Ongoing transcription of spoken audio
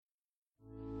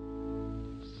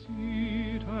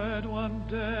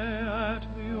day at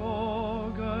the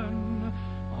organ,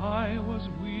 I was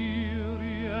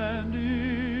weary and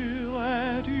ill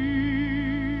at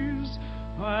ease,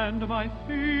 and my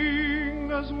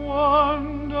fingers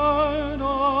wandered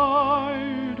idly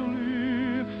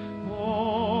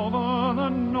over the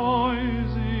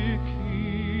noisy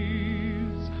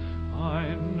keys.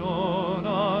 I know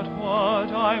not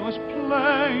what I was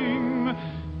playing,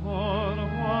 or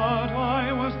what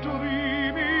I was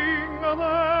dreaming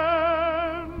then.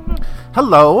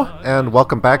 Hello, and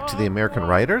welcome back to the American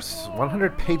Writers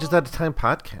 100 Pages at a Time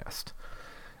podcast.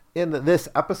 In this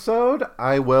episode,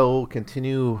 I will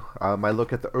continue my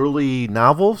look at the early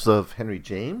novels of Henry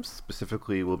James.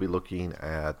 Specifically, we'll be looking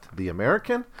at The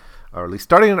American, or at least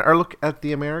starting our look at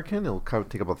The American. It'll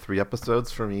take about 3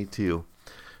 episodes for me to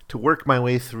work my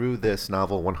way through this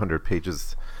novel, 100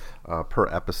 pages per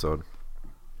episode.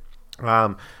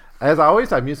 As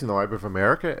always, I'm using the Library of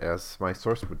America as my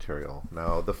source material.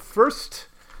 Now, the first...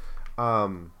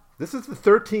 this is the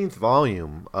 13th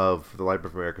volume of the Library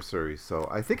of America series, so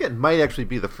I think it might actually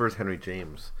be the first Henry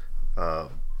James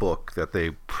book that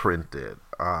they printed.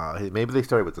 Maybe they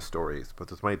started with the stories, but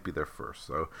this might be their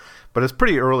first. But it's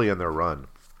pretty early in their run.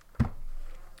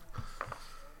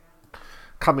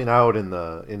 Coming out in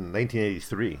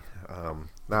 1983.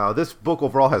 Now, this book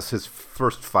overall has his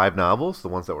first 5 novels, the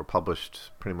ones that were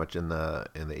published pretty much in the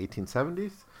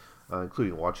 1870s,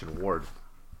 including Watch and Ward.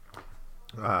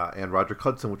 And Roger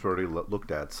Hudson, which we already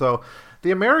looked at. So,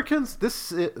 the Americans,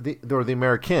 the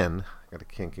American, I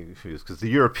can't get confused, because the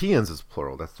Europeans is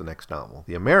plural, that's the next novel.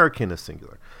 The American is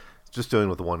singular. It's just dealing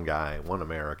with one guy, one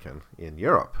American in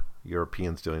Europe.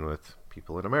 Europeans dealing with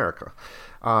people in America.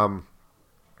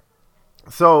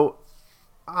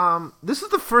 This is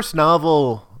the first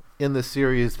novel in the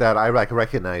series that I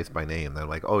recognize by name. That I'm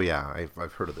like, oh yeah,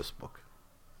 I've heard of this book.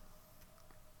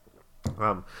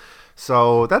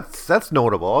 So that's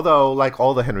notable. Although, like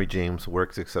all the Henry James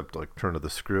works, except like Turn of the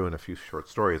Screw and a few short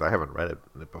stories, I haven't read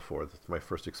it before. This is my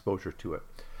first exposure to it.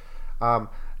 I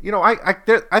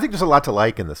think there's a lot to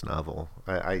like in this novel.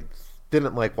 I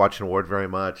didn't like Watch and Ward very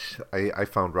much. I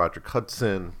found Roger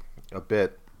Hudson a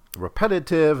bit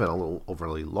repetitive and a little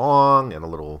overly long and a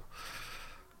little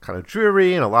kind of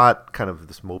dreary and a lot kind of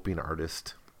this moping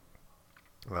artist,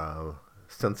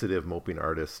 sensitive moping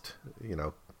artist,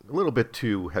 a little bit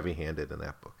too heavy-handed in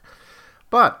that book.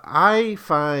 But I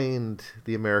find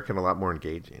The American a lot more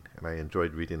engaging, and I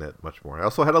enjoyed reading it much more. I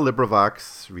also had a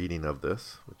LibriVox reading of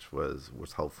this, which was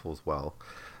helpful as well.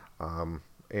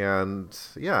 And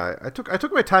yeah, I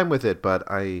took my time with it, but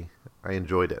I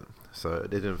enjoyed it. So it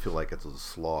didn't feel like it's a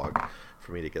slog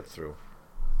for me to get through.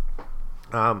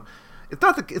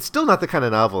 It's still not the kind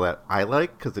of novel that I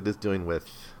like, because it is dealing with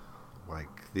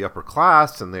like the upper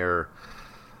class and their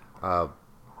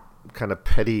kind of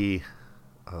petty,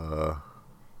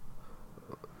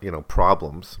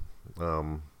 problems,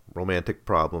 romantic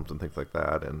problems and things like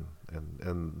that, and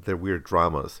their weird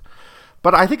dramas.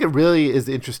 But I think it really is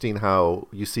interesting how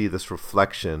you see this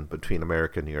reflection between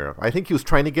America and Europe. I think he was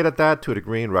trying to get at that to a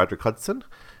degree in Roger Hudson,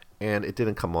 and it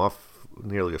didn't come off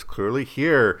nearly as clearly.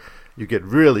 Here, you get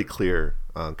really clear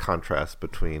contrast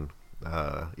between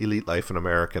elite life in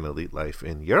America and elite life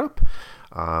in Europe,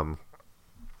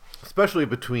 especially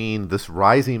between this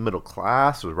rising middle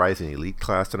class or rising elite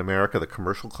class in America, the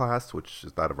commercial class, which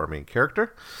is that of our main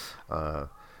character,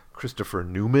 Christopher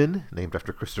Newman, named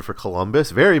after Christopher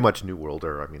Columbus, very much New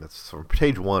Worlder. I mean, it's from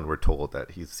page 1 we're told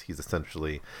that he's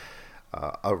essentially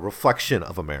a reflection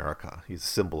of America. He's a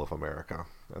symbol of America.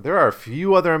 There are a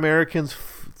few other Americans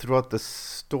throughout the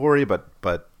story, but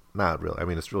not really. I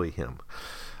mean, it's really him.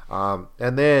 And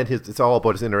then it's all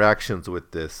about his interactions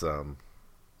with this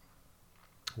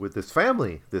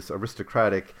family, this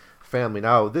aristocratic family.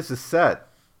 Now, this is set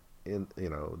in,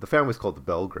 the family's called the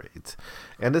Belgrades,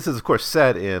 and this is of course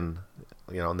set in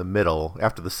the middle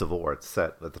after the Civil War. It's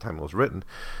set at the time it was written,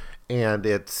 and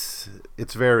it's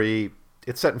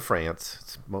set in France.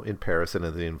 It's in Paris and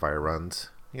in the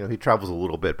environs. He travels a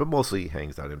little bit, but mostly he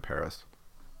hangs out in Paris,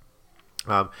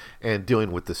 and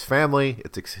dealing with this family.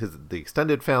 It's the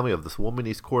extended family of this woman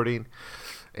he's courting.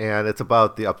 And it's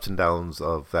about the ups and downs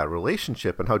of that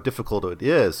relationship and how difficult it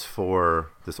is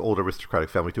for this old aristocratic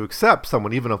family to accept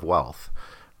someone even of wealth,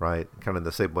 right? Kind of in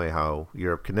the same way how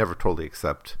Europe can never totally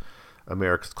accept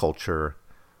America's culture,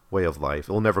 way of life.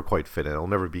 It'll never quite fit in. It'll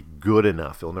never be good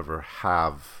enough. It'll never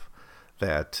have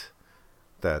that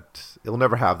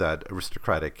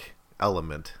aristocratic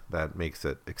element that makes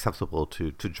it acceptable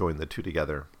to join the two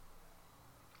together.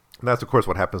 And that's, of course,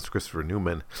 what happens to Christopher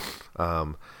Newman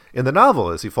in the novel,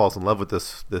 as he falls in love with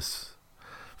this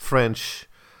French,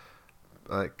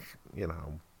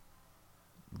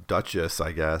 duchess,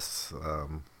 I guess.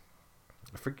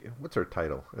 I forget what's her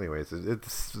title. Anyways,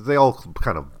 it's they all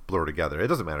kind of blur together. It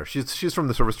doesn't matter. She's from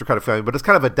this aristocratic family, but it's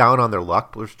kind of a down on their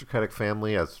luck aristocratic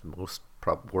family, as most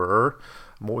were,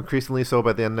 more increasingly so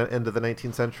by the end of the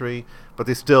 19th century. But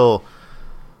they still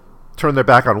turn their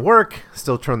back on work,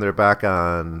 still turn their back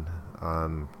on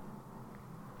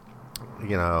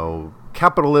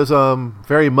capitalism.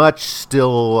 Very much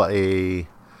still a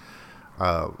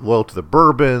loyal to the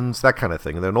Bourbons, that kind of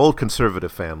thing. And they're an old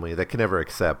conservative family that can never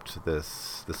accept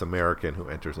this American who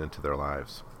enters into their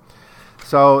lives.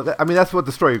 So, that's what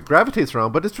the story gravitates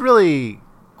around, but it's really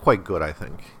quite good, I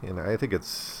think. I think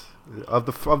it's,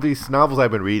 of these novels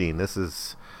I've been reading, this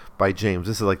is, by James,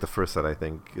 this is like the first that I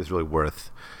think is really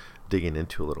worth digging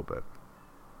into a little bit.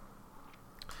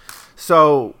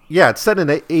 So, yeah, it's set in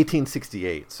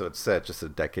 1868, so it's set just a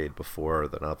decade before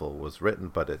the novel was written,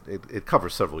 but it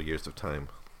covers several years of time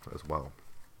as well.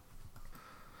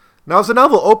 Now, as the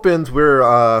novel opens, we're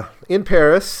in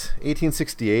Paris,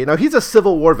 1868. Now, he's a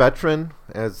Civil War veteran,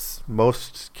 as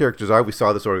most characters are. We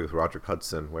saw this already with Roderick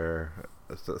Hudson, where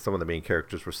some of the main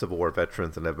characters were Civil War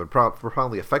veterans and have been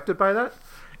profoundly affected by that,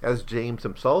 as James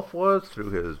himself was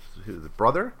through his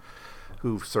brother,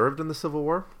 who served in the Civil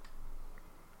War.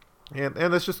 And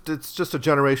it's just a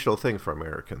generational thing for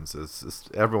Americans.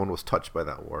 Everyone was touched by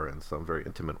that war in some very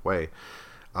intimate way,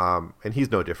 and he's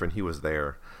no different. He was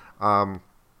there.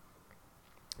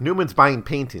 Newman's buying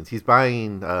paintings. He's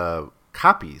buying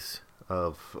copies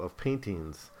of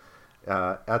paintings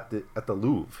at the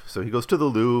Louvre. So he goes to the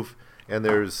Louvre, and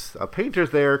there's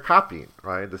painters there copying.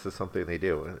 Right, this is something they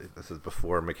do. This is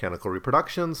before mechanical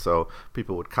reproduction, so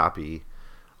people would copy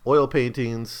oil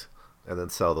paintings and then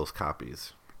sell those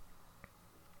copies.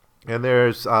 And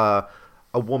there's a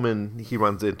woman he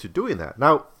runs into doing that.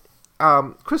 Now,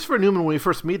 Christopher Newman, when we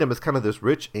first meet him, is kind of this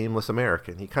rich, aimless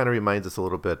American. He kind of reminds us a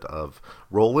little bit of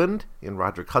Roland in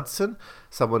Roderick Hudson,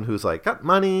 someone who's like got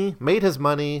money, made his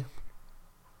money,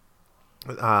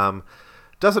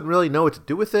 doesn't really know what to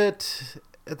do with it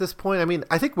at this point.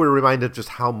 I think we're reminded of just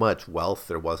how much wealth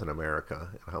there was in America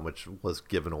and how much was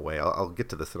given away. I'll get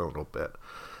to this in a little bit.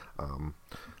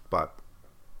 But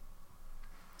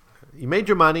you made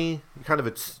your money, you kind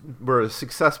of were a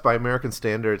success by American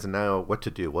standards, and now what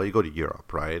to do? Well, you go to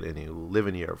Europe, right? And you live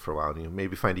in Europe for a while, and you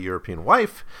maybe find a European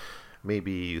wife,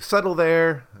 maybe you settle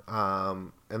there,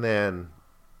 and then,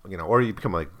 or you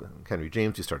become like Henry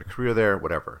James, you start a career there,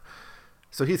 whatever.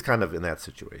 So he's kind of in that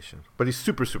situation. But he's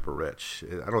super, super rich.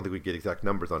 I don't think we get exact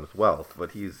numbers on his wealth,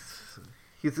 but he's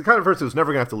the kind of person who's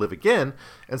never going to have to live again,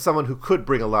 and someone who could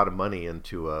bring a lot of money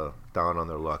into a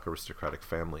down-on-their-luck aristocratic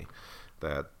family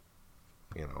that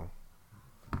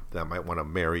that might want to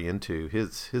marry into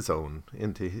his own,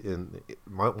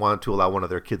 might want to allow one of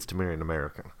their kids to marry an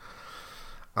American.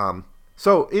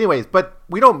 So anyways, but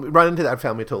we don't run into that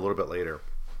family until a little bit later.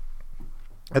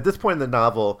 At this point in the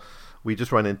novel, we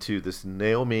just run into this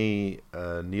Naomi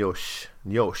Nioche,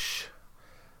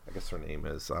 I guess her name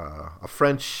is, a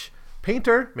French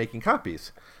painter making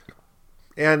copies.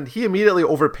 And he immediately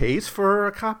overpays for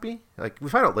a copy. Like, we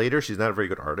find out later she's not a very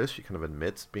good artist. She kind of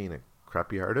admits being a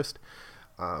crappy artist,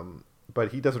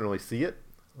 but he doesn't really see it.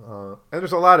 And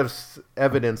there's a lot of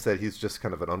evidence that he's just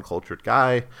kind of an uncultured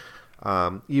guy,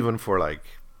 even for like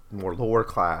more lower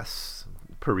class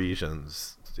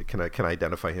Parisians can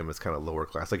identify him as kind of lower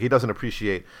class. Like, he doesn't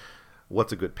appreciate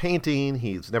what's a good painting.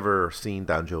 He's never seen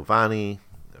Don Giovanni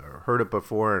or heard it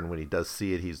before, and when he does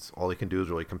see it, all he can do is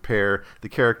really compare the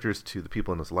characters to the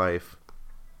people in his life.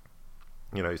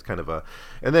 He's kind of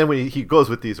and then when he goes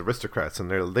with these aristocrats, and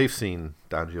they've seen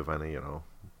Don Giovanni,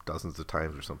 dozens of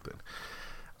times or something.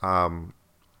 But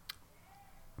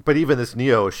even this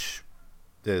Nioche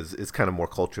is kind of more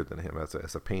cultured than him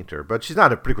as a painter. But she's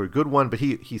not a particularly good one, but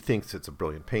he thinks it's a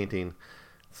brilliant painting.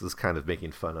 This is kind of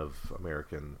making fun of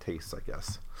American tastes, I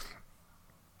guess.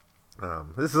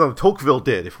 This is what Tocqueville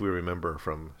did, if we remember,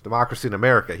 from Democracy in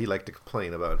America. He liked to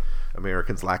complain about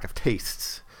Americans' lack of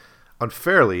tastes.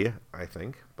 Unfairly, I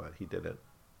think, but he did it.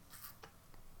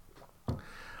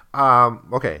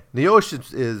 Okay,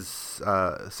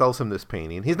 Nioche sells him this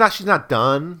painting. She's not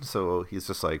done, so he's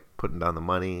just like putting down the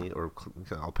money, or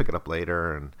I'll pick it up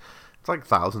later, and it's like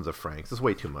thousands of francs. It's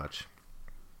way too much.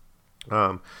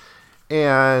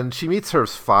 And she meets her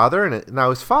father, and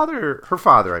her father,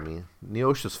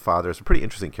 Nioche's father, is a pretty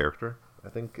interesting character. I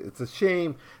think it's a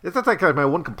shame. That's like my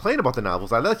one complaint about the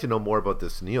novels. I'd like to know more about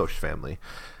this Nioche family,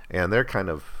 and they're kind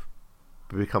of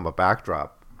become a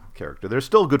backdrop character. There's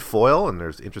still a good foil, and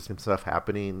there's interesting stuff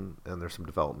happening, and there's some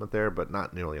development there, but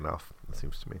not nearly enough, it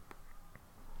seems to me.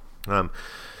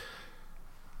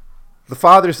 the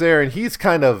father's there, and he's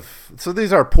kind of, so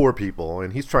these are poor people,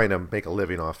 and he's trying to make a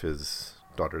living off his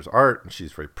daughter's art, and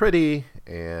she's very pretty,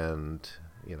 and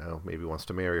maybe wants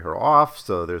to marry her off.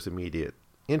 So there's immediate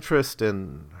interest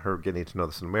in her getting to know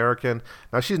this American.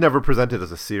 Now, she's never presented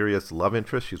as a serious love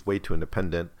interest. She's way too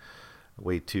independent,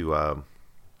 way too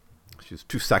she's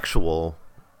too sexual,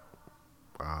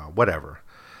 whatever.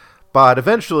 But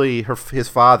eventually his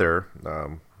father,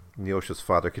 Neosha's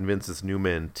father, convinces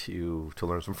Newman to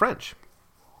learn some French.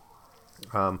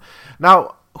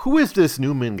 Now, who is this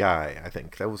Newman guy? I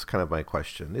think that was kind of my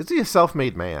question. Is he a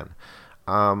self-made man?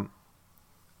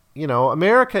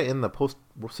 America in the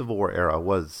post-Civil War era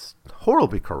was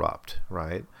horribly corrupt,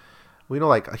 right? We know,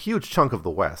 like, a huge chunk of the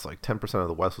West, like 10% of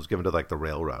the West, was given to, like, the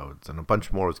railroads, and a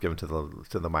bunch more was given to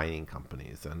the mining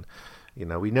companies. And,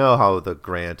 we know how the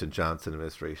Grant and Johnson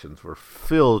administrations were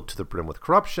filled to the brim with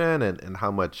corruption, and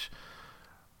how much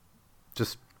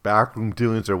just backroom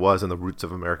dealings there was in the roots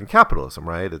of American capitalism,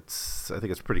 right? I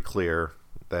think it's pretty clear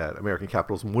that American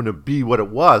capitalism wouldn't be what it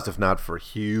was if not for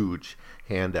huge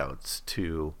handouts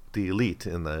to the elite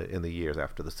in the years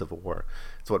after the Civil War.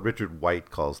 It's what Richard White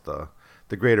calls the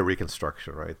Greater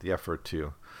Reconstruction, right? The effort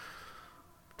to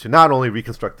not only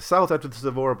reconstruct the South after the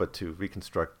Civil War, but to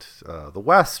reconstruct the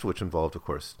West, which involved, of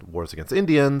course, wars against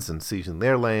Indians and seizing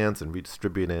their lands and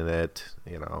redistributing it,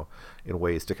 in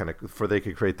ways to for they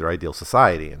could create their ideal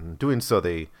society. And in doing so,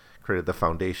 they created the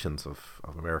foundations of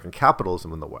American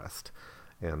capitalism in the West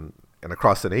and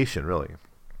across the nation, really.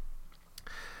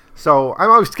 So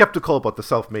I'm always skeptical about the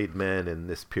self-made men in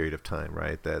this period of time,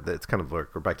 right? That it's kind of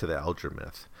like, we're back to the Alger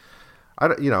myth.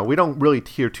 We don't really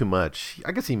hear too much.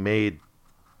 I guess he made,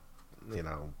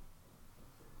 well,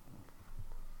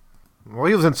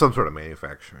 he was in some sort of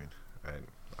manufacturing, right?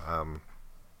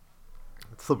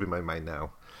 It's slipping my mind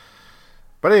now.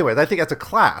 But anyway, I think as a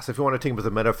class, if you want to take him as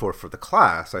a metaphor for the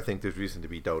class, I think there's reason to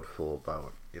be doubtful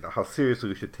about, how seriously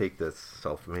we should take this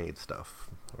self-made stuff,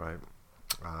 right?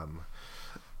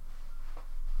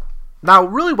 Now,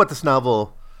 really what this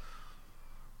novel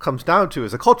comes down to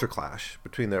is a culture clash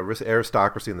between the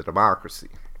aristocracy and the democracy,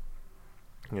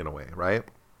 in a way, right?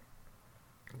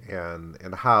 And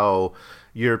how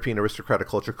European aristocratic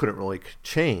culture couldn't really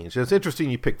change. And it's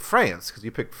interesting you picked France, because you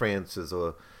picked France as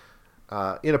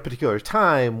in a particular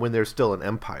time when there's still an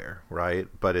empire, right?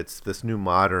 But it's this new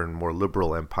modern, more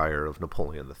liberal empire of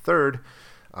Napoleon III.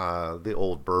 The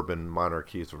old Bourbon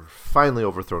monarchies were finally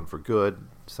overthrown for good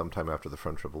sometime after the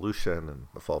French Revolution and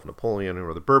the fall of Napoleon,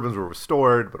 where the Bourbons were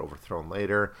restored but overthrown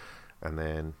later. And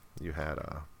then you had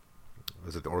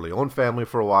the Orleans family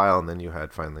for a while, and then you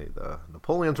had finally the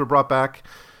Napoleons were brought back,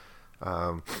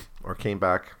 or came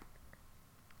back.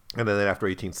 And then after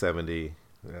 1870,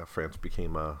 France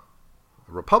became a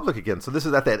republic again. So this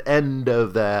is at that end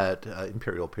of that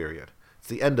imperial period. It's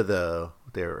the end of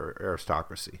their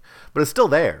aristocracy, but it's still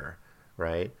there,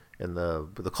 right? And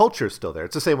the culture is still there.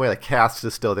 It's the same way like caste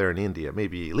is still there in India. It may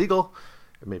be illegal,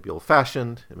 it may be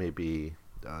old-fashioned, it may be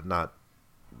not,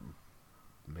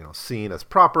 seen as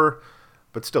proper,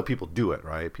 but still people do it,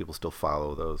 right? People still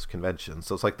follow those conventions.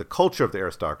 So it's like the culture of the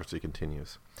aristocracy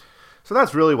continues. So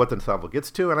that's really what the novel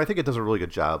gets to, and I think it does a really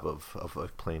good job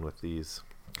of playing with these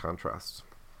contrasts.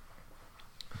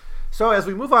 So as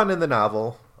we move on in the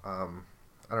novel, I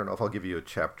don't know if I'll give you a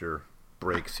chapter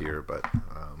breaks here, but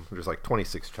there's like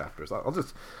 26 chapters. I'll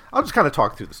just kind of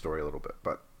talk through the story a little bit.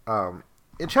 But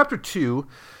in chapter 2,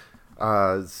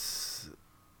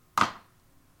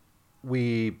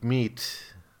 we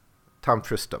meet Tom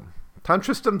Tristram. Tom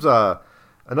Tristram's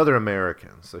another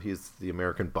American, so he's the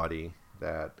American buddy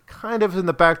that kind of in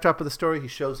the backdrop of the story. He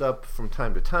shows up from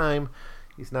time to time.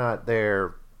 He's not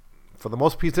there for the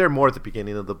most part. He's there more at the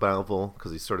beginning of the novel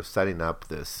because he's sort of setting up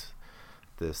this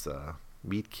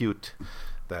meet cute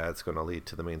that's going to lead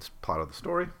to the main plot of the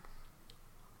story.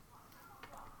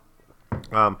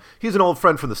 He's an old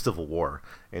friend from the Civil War,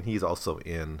 and he's also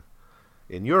in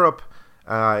Europe,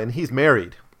 and he's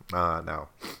married now.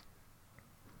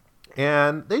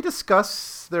 And they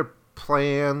discuss their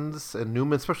plans,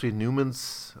 and especially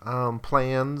Newman's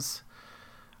plans,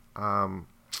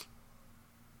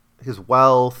 his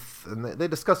wealth, and they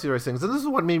discuss these various things. And this is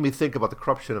what made me think about the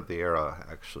corruption of the era,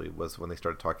 actually, was when they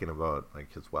started talking about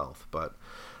like his wealth. But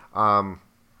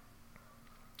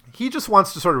he just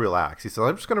wants to sort of relax. He said,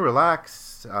 I'm just going to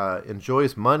relax, enjoy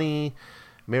his money,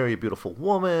 marry a beautiful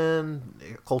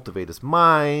woman, cultivate his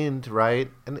mind, right?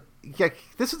 And yeah,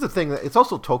 this is the thing that it's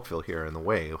also Tocqueville here in the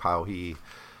way, how he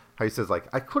says, like,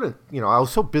 I couldn't, I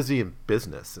was so busy in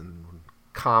business and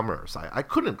commerce. I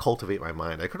couldn't cultivate my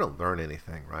mind. I couldn't learn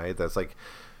anything, right? That's like,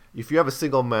 if you have a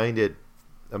single-minded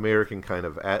American kind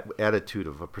of attitude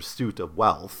of a pursuit of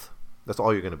wealth, That's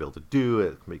all you're going to be able to do.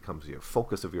 It becomes your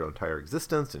focus of your entire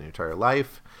existence and your entire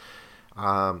life,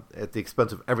 at the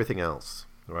expense of everything else,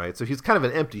 right? So he's kind of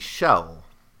an empty shell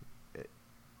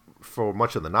for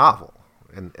much of the novel.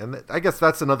 And I guess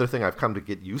that's another thing I've come to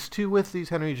get used to with these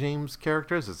Henry James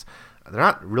characters is they're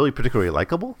not really particularly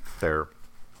likable.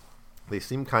 They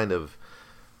seem kind of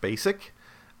basic,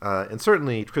 and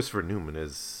certainly Christopher Newman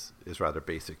is rather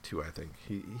basic too. I think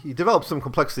he develops some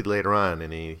complexity later on,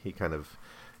 and he kind of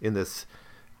in this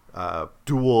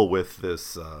duel with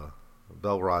this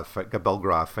Belgrave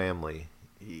family,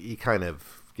 he kind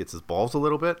of gets his balls a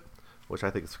little bit, which I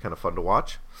think is kind of fun to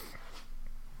watch.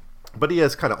 But he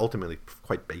is kind of ultimately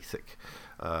quite basic,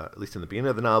 at least in the beginning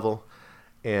of the novel.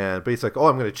 But he's like, oh,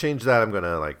 I'm going to change that. I'm going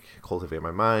to like cultivate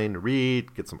my mind,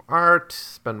 read, get some art,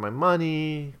 spend my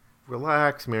money,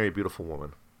 relax, marry a beautiful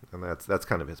woman. And that's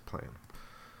kind of his plan.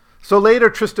 So later,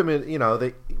 Tristram,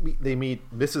 they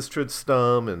meet Mrs.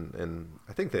 Tristram, and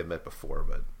I think they've met before,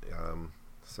 but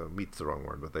so meet's the wrong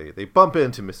word, but they bump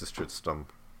into Mrs. Tristram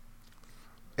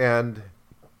and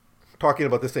talking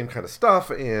about the same kind of stuff,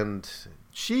 and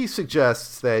she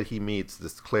suggests that he meets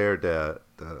this Claire de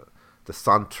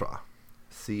Santra,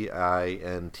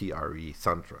 Cintre,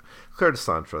 Santra, Claire de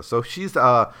Santra. So she's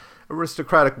an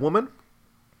aristocratic woman,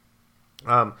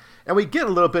 and we get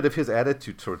a little bit of his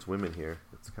attitude towards women here.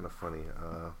 It's kind of funny.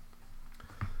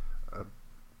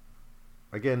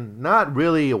 Again, not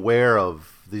really aware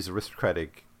of these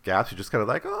aristocratic gaps. He's just kind of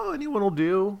like, oh, anyone will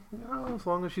do, as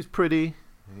long as she's pretty.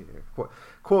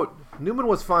 Quote, Newman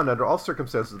was fond under all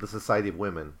circumstances of the society of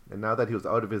women, and now that he was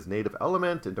out of his native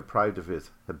element and deprived of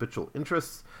his habitual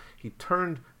interests, he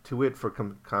turned to it for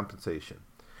compensation.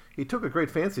 He took a great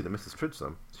fancy to Mrs.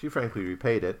 Tristram. She frankly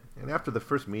repaid it, and after the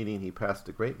first meeting he passed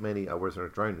a great many hours in her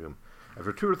drawing room.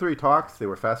 After 2 or 3 talks, they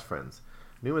were fast friends.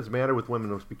 Newman's manner with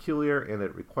women was peculiar, and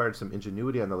it required some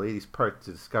ingenuity on the lady's part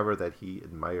to discover that he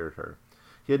admired her.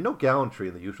 He had no gallantry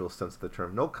in the usual sense of the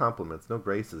term, no compliments, no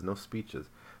graces, no speeches.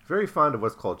 Very fond of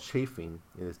what's called chaffing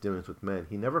in his dealings with men,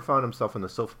 he never found himself on the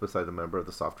sofa beside a member of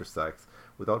the softer sex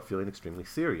without feeling extremely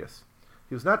serious.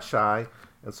 He was not shy,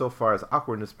 and so far as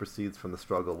awkwardness proceeds from the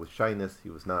struggle with shyness, he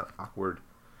was not awkward.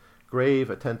 Grave,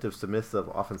 attentive, submissive,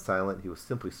 often silent, he was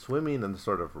simply swimming in a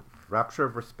sort of rapture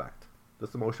of respect.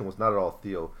 This emotion was not at all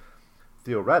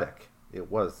theoretic.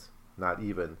 It was not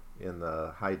even in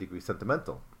the high degree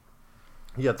sentimental.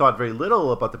 He had thought very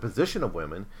little about the position of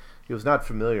women. He was not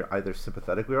familiar either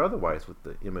sympathetically or otherwise with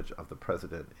the image of the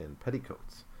president in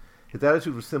petticoats. His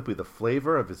attitude was simply the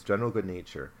flavor of his general good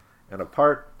nature and a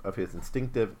part of his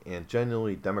instinctive and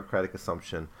genuinely democratic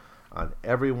assumption on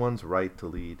everyone's right to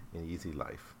lead an easy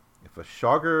life. If a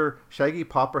shaggy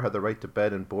pauper had the right to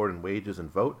bed and board and wages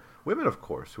and vote, women, of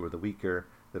course, who were the weaker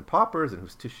than paupers and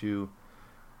whose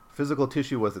physical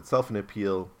tissue was itself an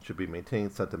appeal, should be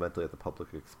maintained sentimentally at the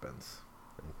public expense.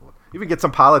 Even get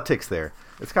some politics there.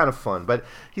 It's kind of fun, but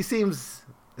it's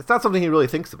not something he really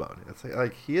thinks about. It's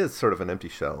like he is sort of an empty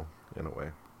shell in a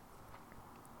way.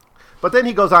 But then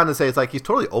he goes on to say it's like he's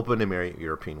totally open to marry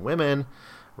European women,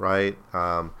 right?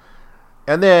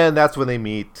 And then that's when they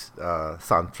meet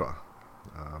Santra.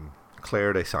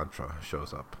 Claire de Santra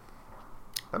shows up.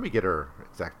 Let me get her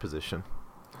exact position.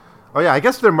 Oh yeah, I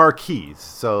guess they're marquises.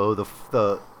 So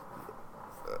the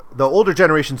older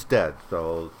generation's dead.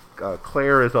 So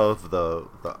Claire is of the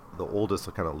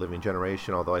oldest kind of living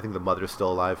generation, although I think the mother's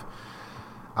still alive.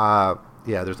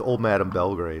 There's old Madame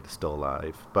Belgrade still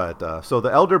alive. But so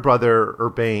the elder brother,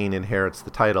 Urbain, inherits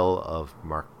the title of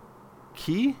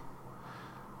Marquis.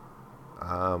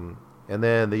 And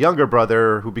then the younger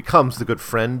brother, who becomes the good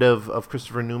friend of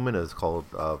Christopher Newman, is called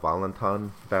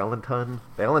Valentin,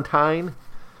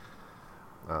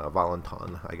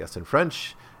 I guess in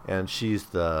French. And she's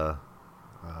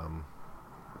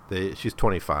she's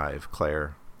 25,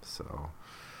 Claire. So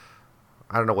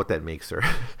I don't know what that makes her.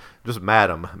 Just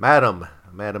Madame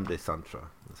de Santra.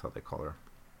 That's how they call her.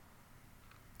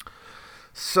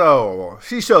 So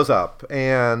she shows up,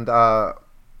 and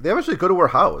they eventually go to her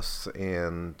house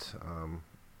and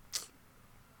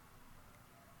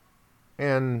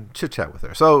chit chat with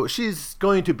her. So she's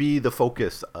going to be the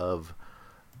focus of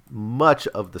much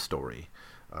of the story.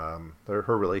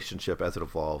 Her relationship as it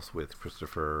evolves with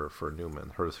Christopher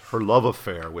Newman, her love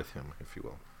affair with him, if you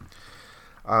will.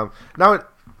 Now,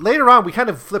 later on, we kind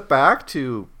of flip back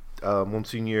to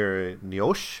Monsignor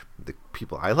Nioche, the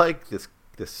people I like,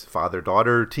 this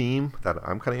father-daughter team that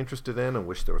I'm kind of interested in and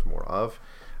wish there was more of.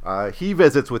 He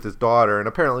visits with his daughter, and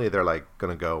apparently they're like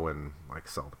going to go and like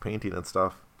sell the painting and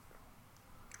stuff.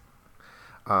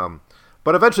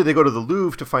 But eventually they go to the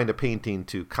Louvre to find a painting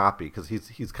to copy, because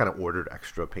he's kind of ordered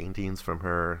extra paintings from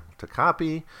her to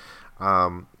copy.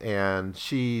 And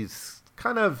she's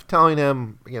kind of telling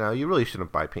him, you really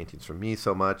shouldn't buy paintings from me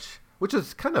so much, which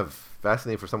is kind of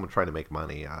fascinating for someone trying to make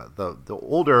money. The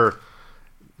older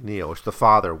Neosh, the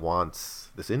father, wants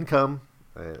this income,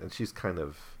 and she's kind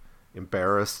of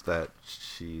embarrassed that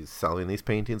she's selling these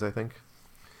paintings, I think.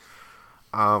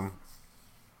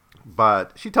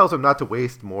 But she tells him not to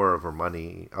waste more of her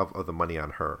money, of the money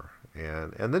on her.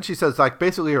 And then she says, like,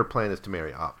 basically her plan is to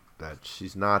marry up, that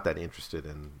she's not that interested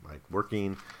in, like,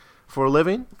 working for a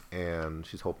living, and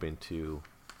she's hoping to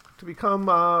become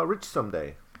rich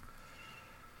someday.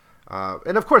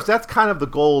 And of course, that's kind of the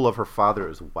goal of her father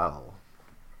as well.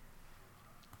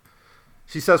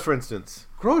 She says, for instance,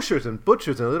 grocers and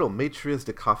butchers and little maitres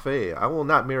de café. I will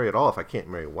not marry at all if I can't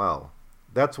marry well.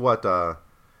 That's what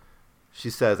she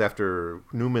says after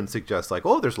Newman suggests, like,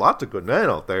 oh, there's lots of good men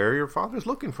out there. Your father's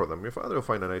looking for them. Your father will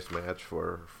find a nice match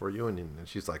for you. And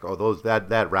she's like, oh,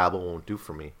 that rabble won't do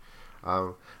for me.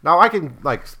 Now, I can,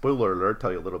 like, spoiler alert,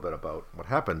 tell you a little bit about what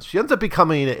happens. She ends up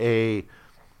becoming a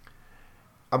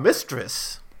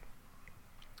mistress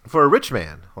for a rich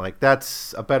man. Like,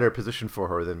 that's a better position for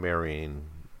her than marrying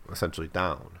essentially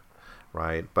down,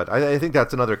 right? But I think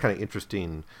that's another kind of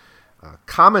interesting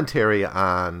commentary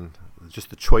on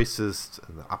just the choices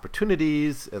and the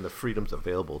opportunities and the freedoms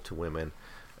available to women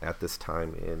at this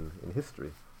time in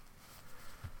history.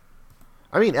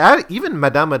 I mean, even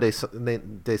Madame de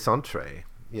Saintré,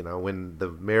 when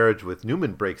the marriage with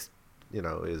Newman breaks,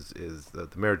 is the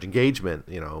marriage engagement,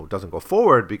 doesn't go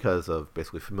forward because of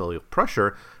basically familial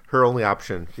pressure, her only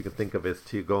option she can think of is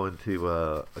to go into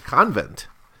a convent.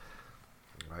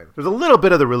 Right? There's a little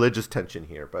bit of the religious tension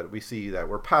here, but we see that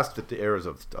we're past the eras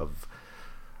of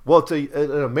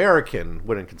an American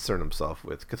wouldn't concern himself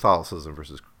with Catholicism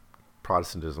versus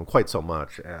Protestantism quite so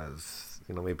much as,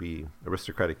 maybe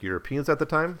aristocratic Europeans at the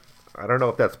time. I don't know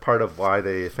if that's part of why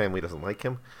the family doesn't like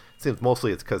him. It seems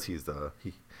mostly it's because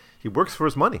he works for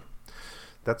his money.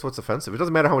 That's what's offensive. It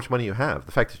doesn't matter how much money you have.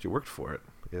 The fact that you worked for it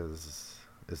is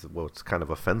what's kind of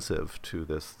offensive to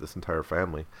this entire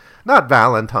family. Not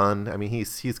Valentin. I mean,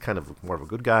 he's kind of more of a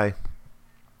good guy,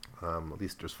 at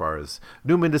least as far as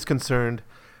Newman is concerned.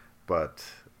 But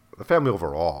the family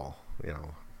overall,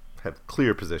 have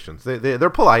clear positions. They're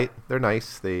polite. They're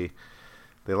nice. They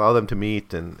allow them to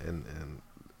meet and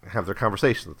have their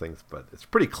conversations and things. But it's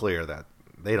pretty clear that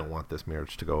they don't want this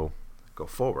marriage to go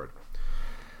forward.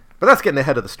 But that's getting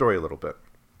ahead of the story a little bit.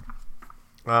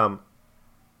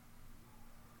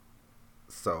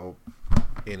 So,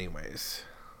 anyways.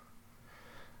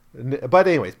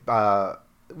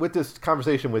 With this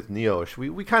conversation with Neosh,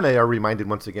 we kind of are reminded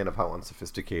once again of how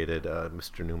unsophisticated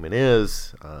Mr. Newman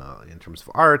is in terms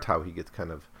of art, how he gets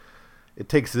it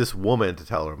takes this woman to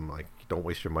tell him, like, don't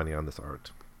waste your money on this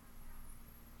art.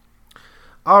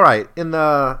 All right,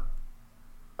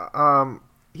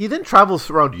 he then travels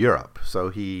around Europe, so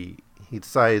he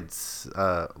decides,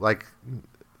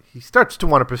 he starts to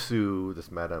want to pursue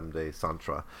this Madame de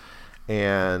Saintré,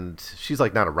 and she's,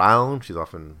 like, not around. She's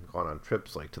often gone on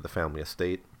trips, like, to the family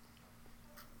estate.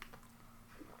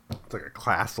 It's like a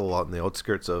castle out in the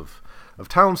outskirts of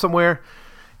town somewhere,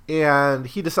 and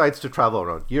he decides to travel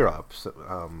around Europe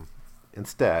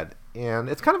instead, and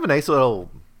it's kind of a nice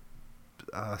little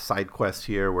side quest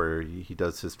here where he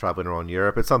does his traveling around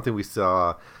Europe. It's something we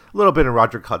saw a little bit in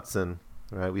Roger Hudson,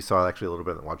 right? We saw actually a little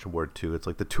bit in Watching Word 2. It's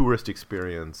like the tourist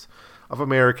experience of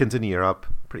Americans in Europe.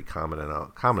 Pretty common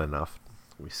enough.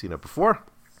 We've seen it before.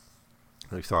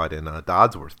 We saw it in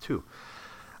Dodsworth too.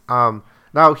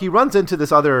 Now he runs into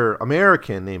this other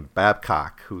American named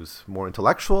Babcock, who's more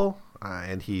intellectual,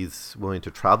 and he's willing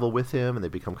to travel with him, and they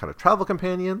become kind of travel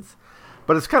companions.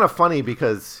 But it's kind of funny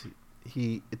because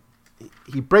he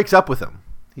breaks up with him.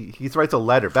 He writes a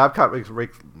letter. Babcock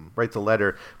writes a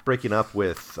letter breaking up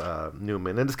with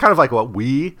Newman. And it's kind of like what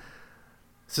we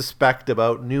suspect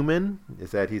about Newman,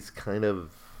 is that he's kind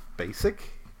of basic.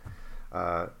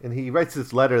 And he writes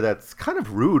this letter that's kind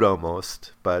of rude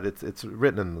almost, but it's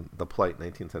written in the polite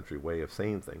 19th century way of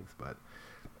saying things, but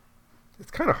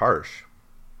it's kind of harsh.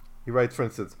 He writes, for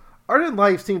instance, art and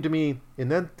life seem to me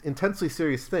intensely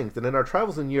serious things, and in our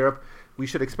travels in Europe, we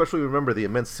should especially remember the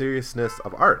immense seriousness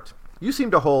of art. You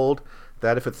seem to hold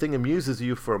that if a thing amuses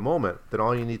you for a moment, then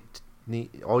all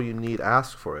you need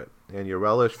ask for it, and your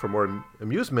relish for more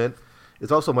amusement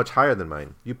is also much higher than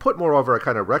mine. You put, moreover, a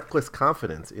kind of reckless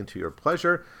confidence into your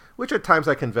pleasure, which at times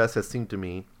I confess has seemed to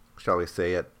me, shall we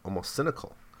say it, almost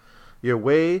cynical. Your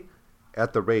way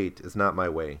at the rate is not my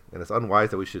way, and it's unwise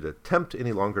that we should attempt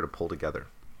any longer to pull together.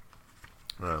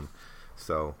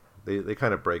 So they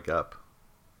kind of break up.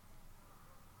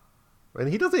 And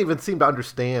he doesn't even seem to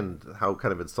understand how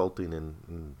kind of insulting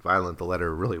and violent the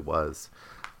letter really was.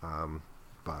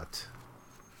 But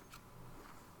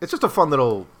it's just a fun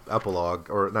little epilogue,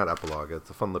 or not epilogue, it's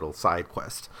a fun little side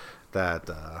quest that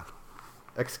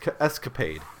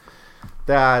escapade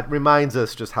that reminds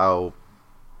us just how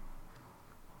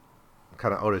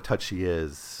kind of out of touch he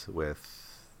is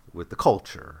with the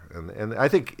culture. And I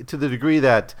think to the degree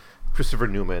that Christopher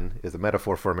Newman is a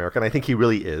metaphor for America, and I think he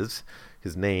really is.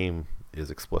 His name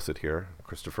is explicit here,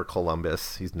 Christopher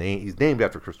Columbus. He's named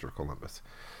after Christopher Columbus.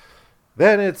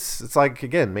 Then it's like,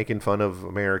 again, making fun of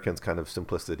Americans' kind of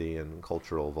simplicity and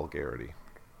cultural vulgarity,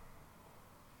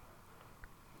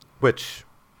 which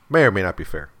may or may not be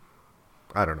fair.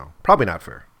 I don't know. Probably not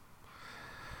fair.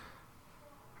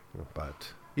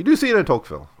 But you do see it in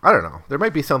Tocqueville. I don't know. There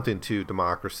might be something to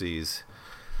democracies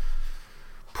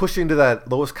pushing to that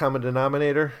lowest common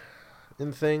denominator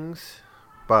in things.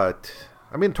 But,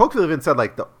 I mean, Tocqueville even said,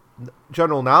 like, the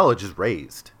general knowledge is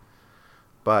raised.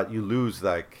 But you lose,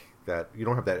 like, that. You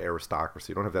don't have that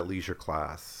aristocracy. You don't have that leisure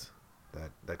class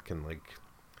that can, like,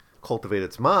 cultivate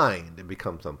its mind and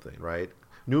become something, right?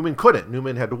 Newman couldn't.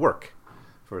 Newman had to work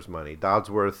for his money.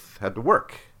 Dodsworth had to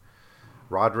work.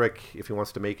 Roderick, if he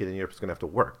wants to make it in Europe, is going to have to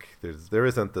work. There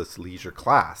isn't this leisure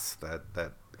class that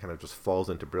kind of just falls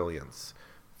into brilliance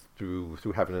through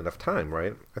having enough time,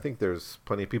 right? I think there's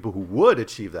plenty of people who would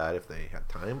achieve that if they had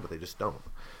time, but they just don't.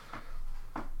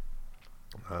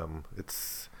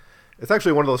 It's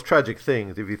actually one of those tragic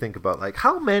things if you think about, like,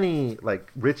 how many,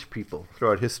 like, rich people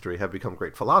throughout history have become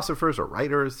great philosophers or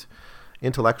writers,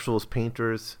 intellectuals,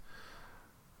 painters.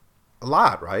 A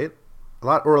lot, right? A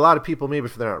lot of people, maybe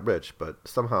if they're not rich, but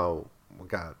somehow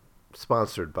got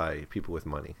sponsored by people with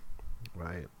money,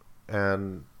 right?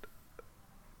 And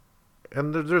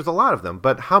there's a lot of them,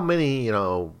 but how many,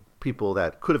 people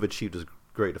that could have achieved as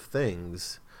great of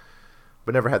things,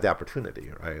 but never had the opportunity,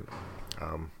 right?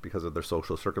 Because of their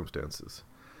social circumstances.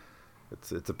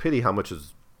 It's a pity how much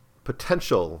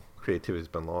potential creativity has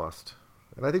been lost.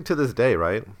 And I think to this day,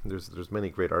 right, there's many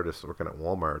great artists working at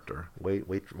Walmart or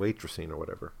waitressing or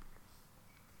whatever.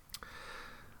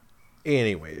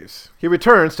 Anyways, he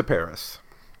returns to Paris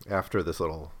after this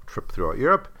little trip throughout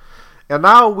Europe. And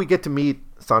now we get to meet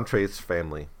Saintre's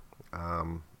family.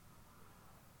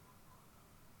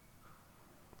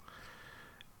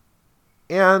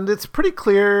 And it's pretty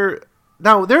clear.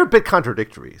 Now, they're a bit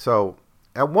contradictory. So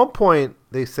at one point,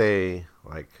 they say,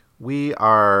 like, we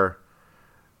are,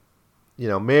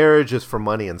 marriage is for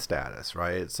money and status,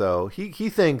 right? So he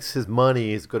thinks his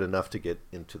money is good enough to get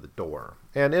into the door.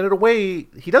 And in a way,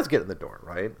 he does get in the door,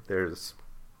 right? There's,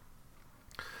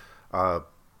 they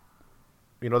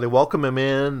welcome him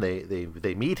in,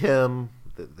 they meet him,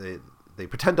 they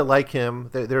pretend to like him,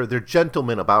 they're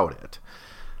gentlemen about it.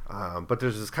 But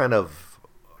there's this kind of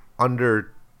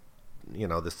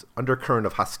this undercurrent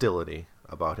of hostility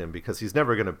about him because he's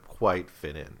never going to quite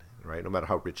fit in, right? No matter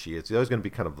how rich he is, he's always going to be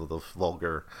kind of the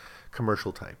vulgar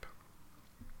commercial type.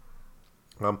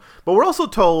 But we're also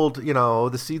told,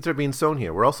 the seeds are being sown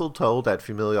here. We're also told that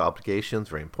familial obligation is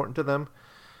very important to them.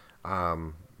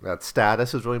 That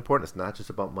status is really important. It's not just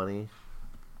about money.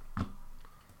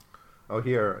 Oh,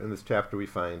 here in this chapter we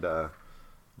find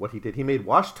what he did. He made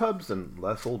wash tubs and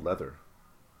less old leather.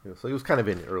 So he was kind of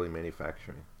in early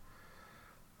manufacturing.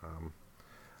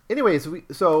 Anyways, we're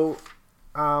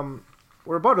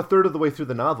about a third of the way through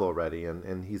the novel already,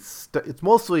 and it's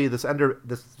mostly this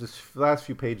last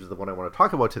few pages of what I want to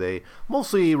talk about today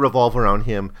mostly revolve around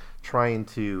him trying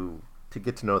to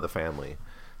get to know the family.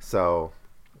 So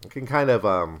I can kind of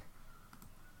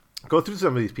go through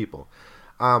some of these people.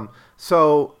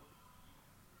 So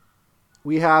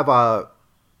we have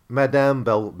Madame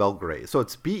Belgrade. So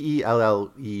it's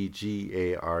Bellegarde,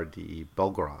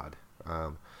 Belgrade.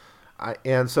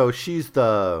 And so she's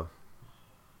the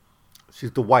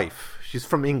wife. She's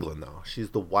from England, though. She's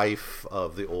the wife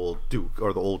of the old Duke,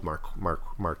 or the old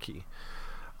Marquis.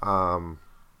 And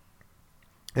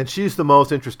she's the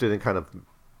most interested in kind of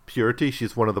purity.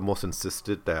 She's one of the most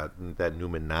insisted that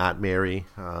Newman not marry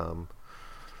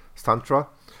Santra,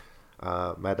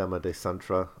 Madame de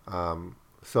Santra.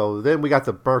 So then we got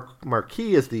the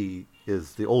Marquis is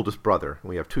the oldest brother.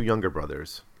 We have two younger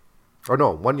brothers. Or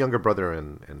no, one younger brother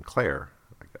and Claire,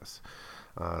 I guess.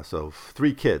 So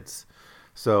 3 kids.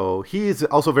 So he's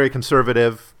also very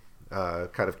conservative,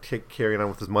 kind of carrying on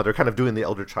with his mother, kind of doing the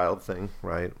elder child thing,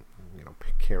 right?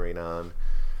 Carrying on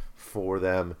for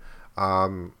them.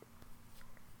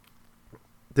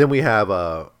 Then we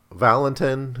have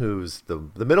Valentin, who's the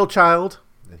middle child,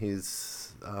 and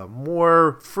he's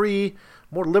more free,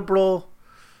 more liberal.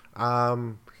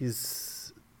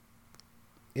 He's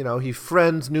he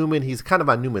friends Newman. He's kind of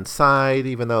on Newman's side,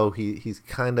 even though he's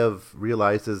kind of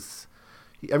realizes.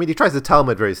 He tries to tell him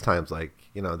at various times, like,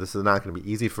 this is not going to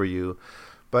be easy for you,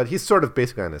 but he's sort of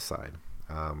basically on his side,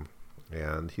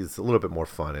 and he's a little bit more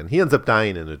fun. And he ends up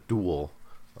dying in a duel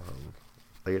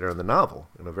later in the novel,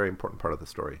 in a very important part of the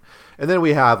story. And then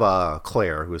we have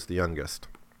Claire, who is the youngest,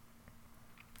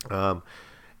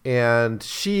 and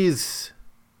she's,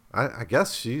 I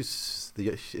guess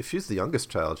if she's the youngest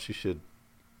child, she should.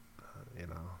 I'm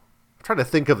trying to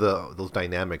think of those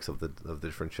dynamics of the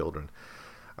different children.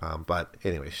 But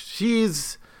anyway,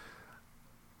 she's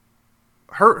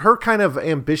her kind of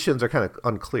ambitions are kind of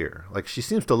unclear. Like, she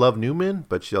seems to love Newman,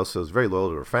 but she also is very loyal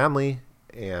to her family,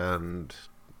 and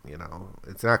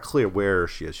it's not clear where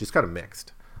she is. She's kind of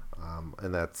mixed,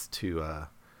 and that's to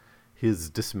his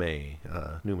dismay,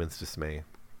 Newman's dismay.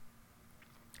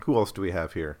 Who else do we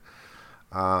have here?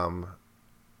 And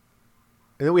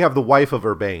then we have the wife of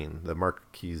Urbane, the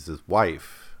Marquise's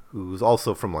wife, who's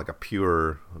also from like a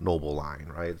pure noble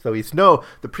line, right? So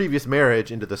the previous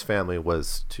marriage into this family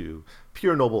was to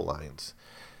pure noble lines.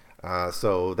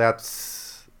 So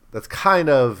that's kind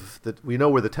of that. We know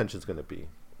where the tension's going to be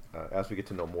as we get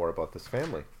to know more about this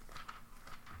family.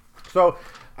 So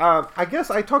I guess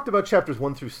I talked about chapters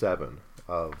 1 through 7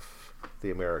 of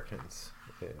The Americans.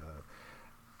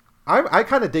 I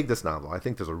kind of dig this novel. I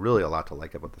think there's really a lot to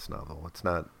like about this novel. It's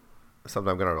not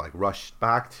something I'm going to like rush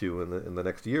back to in the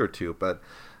next year or two, but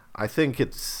I think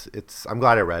it's. I'm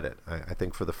glad I read it. I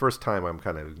think for the first time I'm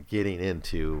kind of getting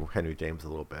into Henry James a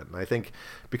little bit, and I think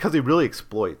because he really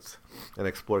exploits and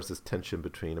explores this tension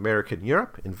between America and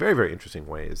Europe in very, very interesting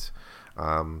ways.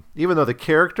 Even though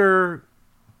the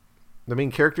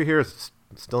main character here is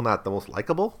still not the most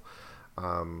likable.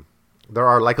 There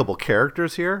are likable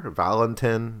characters here.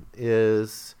 Valentin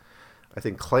is. I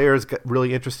think Claire's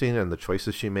really interesting in the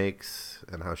choices she makes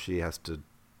and how she has to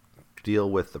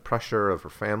deal with the pressure of her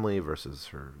family versus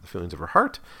the feelings of her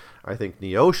heart. I think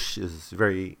Nioche is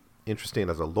very interesting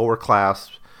as a lower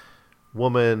class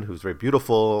woman who's very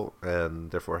beautiful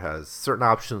and therefore has certain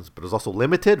options, but is also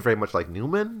limited, very much like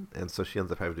Newman, and so she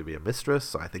ends up having to be a mistress.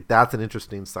 So I think that's an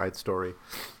interesting side story.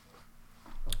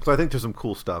 So I think there's some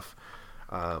cool stuff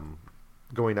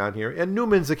going on here. And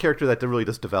Newman's a character that really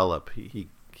does develop. He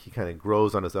kind of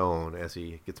grows on his own as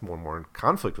he gets more and more in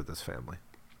conflict with his family.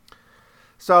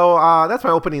 So that's my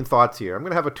opening thoughts here. I'm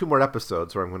going to have 2 more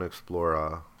episodes where I'm going to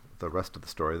explore the rest of the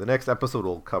story. The next episode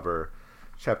will cover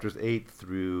chapters 8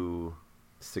 through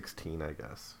 16, I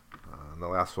guess. And the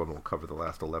last one will cover the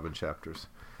last 11 chapters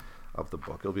of the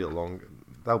book. That'll be a longer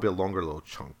little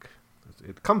chunk.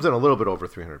 It comes in a little bit over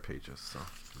 300 pages, so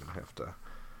I'm going to have to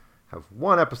have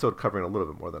one episode covering a little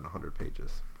bit more than 100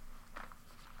 pages.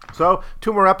 So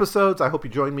 2 more episodes. I hope you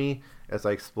join me as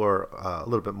I explore a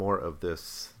little bit more of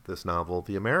this novel,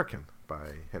 The American,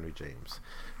 by Henry James.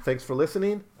 Thanks for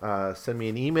listening. Send me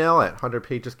an email at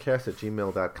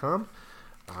 100pagescast@gmail.com.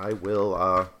 I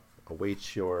will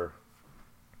await your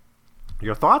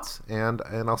thoughts, and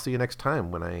I'll see you next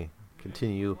time when I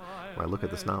continue my look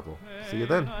at this novel. See you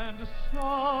then.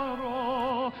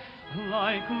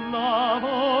 Like love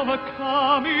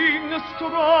overcoming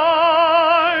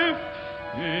strife,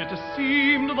 it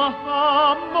seemed the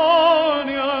harmonious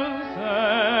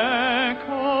echo